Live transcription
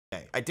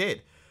I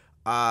did.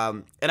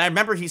 And I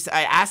remember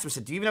I asked him, I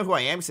said, do you even know who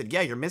I am? He said,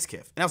 yeah, you're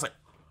Mizkif. And I was like,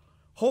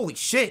 holy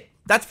shit,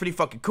 that's pretty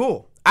fucking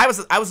cool. I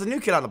was a new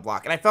kid on the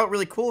block, and I felt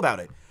really cool about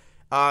it.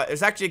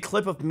 There's actually a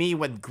clip of me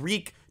when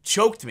Greek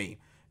choked me,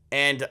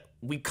 and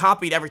we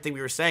copied everything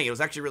we were saying. It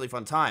was actually a really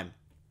fun time.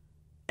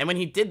 And when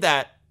he did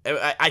that,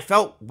 I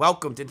felt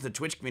welcomed into the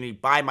Twitch community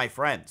by my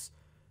friends.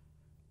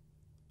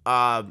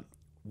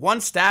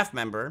 One staff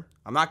member,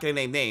 I'm not going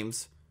to name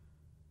names,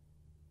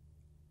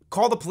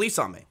 called the police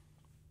on me.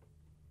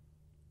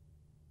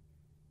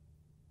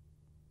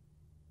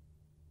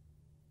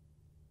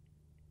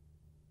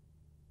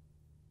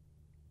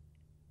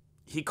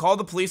 He called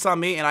the police on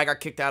me, and I got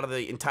kicked out of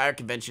the entire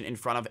convention in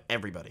front of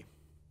everybody.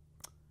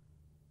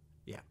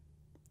 Yeah.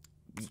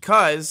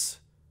 Because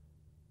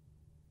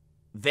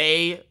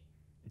they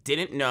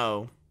didn't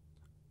know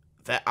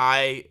that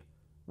I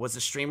was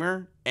a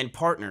streamer and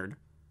partnered,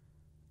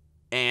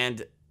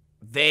 and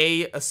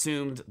they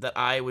assumed that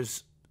I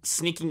was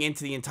sneaking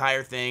into the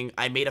entire thing.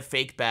 I made a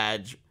fake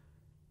badge,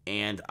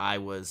 and I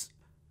was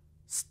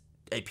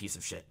a piece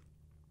of shit.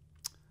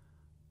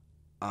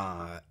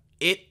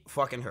 It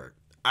fucking hurt.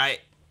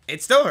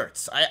 It still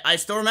hurts. I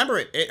still remember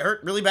it. It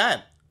hurt really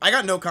bad. I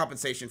got no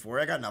compensation for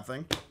it. I got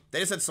nothing. They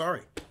just said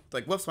sorry.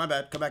 Like, whoops, my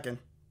bad. Come back in.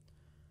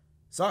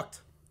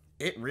 Sucked.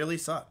 It really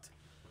sucked.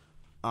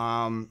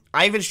 I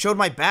even showed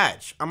my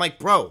badge. I'm like,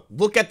 bro,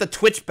 look at the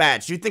Twitch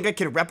badge. Do you think I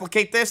can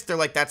replicate this? They're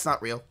like, that's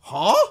not real.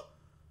 Huh?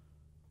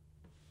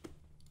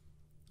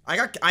 I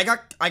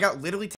got literally